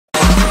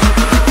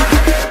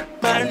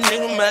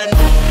nigga mad.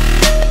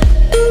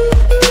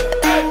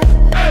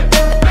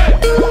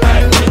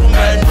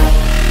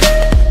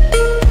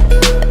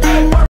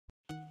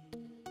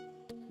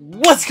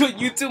 What's good,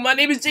 YouTube? My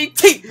name is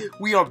JT.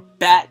 We are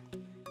back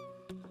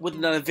with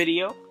another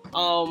video.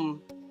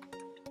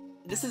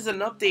 This is an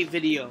update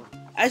video.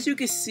 As you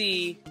can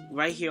see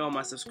right here on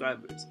my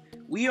subscribers,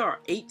 we are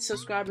 8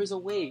 subscribers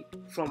away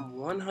from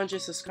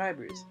 100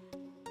 subscribers.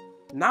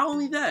 Not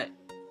only that,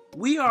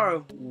 we are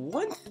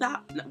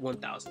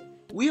 1,000.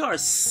 We are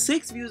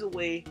 6 views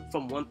away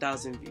from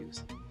 1,000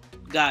 views.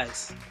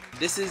 Guys,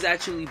 this is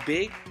actually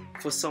big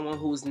for someone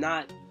who's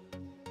not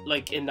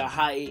like in the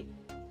high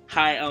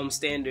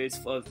standards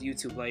of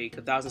YouTube, like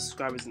 1,000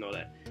 subscribers and all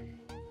that.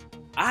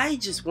 I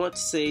just want to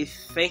say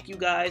thank you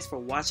guys for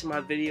watching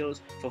my videos,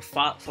 for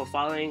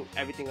following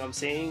everything I'm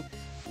saying,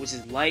 which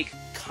is like,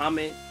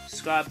 comment,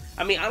 subscribe.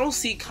 I mean, I don't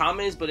see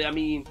comments, but I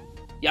mean,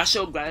 y'all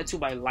show gratitude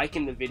by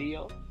liking the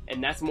video,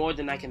 and that's more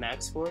than I can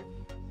ask for.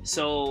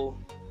 So,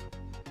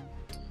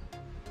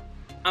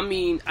 I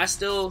mean, I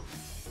still,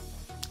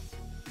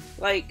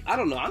 like, I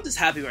don't know, I'm just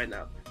happy right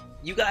now.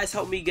 You guys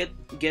helped me get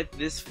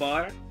this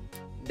far.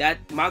 That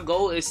my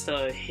goal is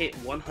to hit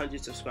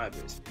 100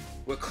 subscribers.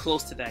 We're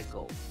close to that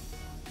goal.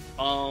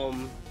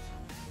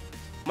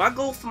 My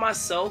goal for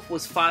myself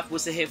was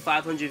to hit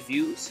 500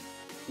 views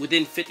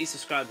within 50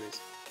 subscribers.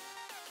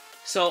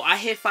 So I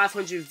hit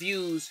 500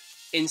 views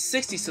in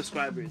 60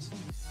 subscribers.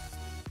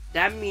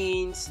 That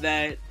means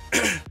that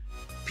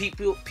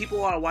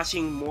people are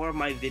watching more of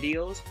my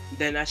videos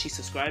than actually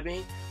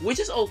subscribing, which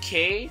is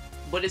okay.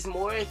 But it's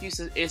more if you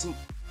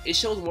it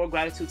shows more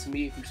gratitude to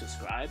me if you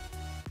subscribe.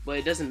 But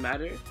it doesn't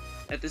matter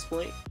at this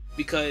point,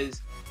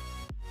 because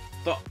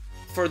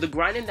for the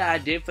grinding that I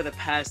did for the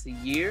past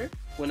year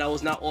when I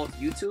was not off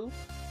YouTube,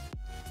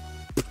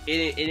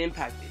 it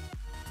impacted.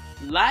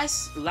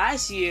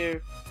 Last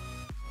year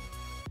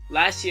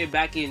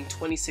back in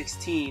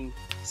 2016,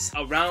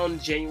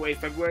 around January,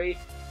 February,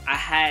 I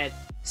had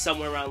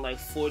somewhere around like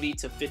 40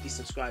 to 50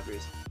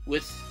 subscribers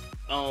with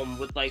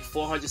like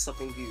 400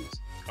 something views,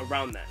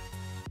 around that.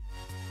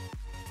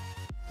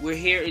 We're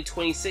here in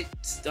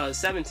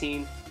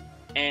 2017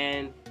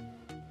 and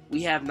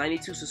we have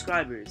 92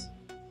 subscribers,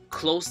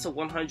 close to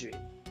 100,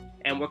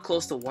 and we're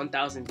close to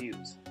 1,000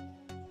 views.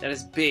 That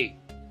is big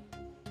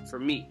for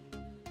me.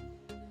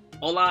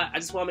 I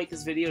just want to make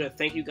this video to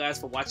thank you guys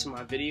for watching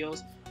my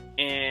videos,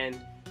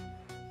 and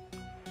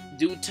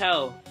do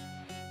tell,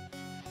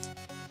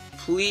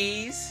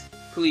 please,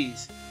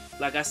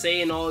 like I say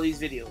in all these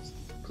videos,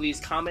 please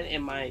comment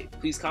in my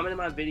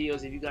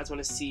videos if you guys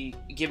want to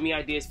give me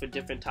ideas for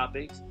different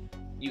topics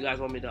you guys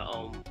want me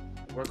to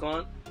work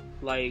on.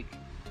 Like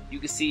you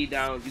can see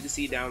down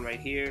right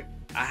here,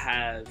 I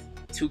have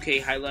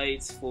 2K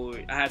highlights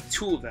I have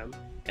 2 of them,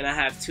 and I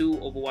have 2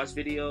 Overwatch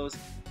videos.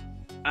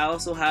 I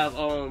also have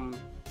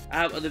I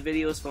have other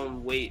videos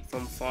from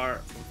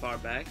far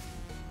back.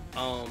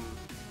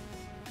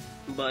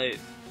 But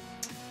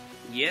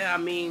yeah, I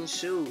mean,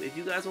 shoot, if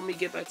you guys want me to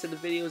get back to the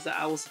videos that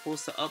I was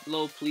supposed to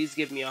upload, please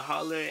give me a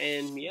holler.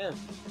 And yeah,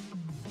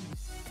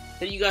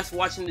 thank you guys for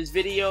watching this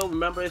video.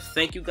 Remember,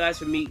 thank you guys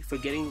for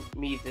getting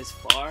me this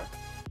far,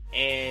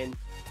 and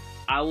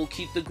I will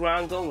keep the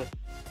grind going.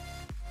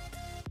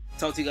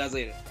 Talk to you guys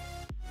later.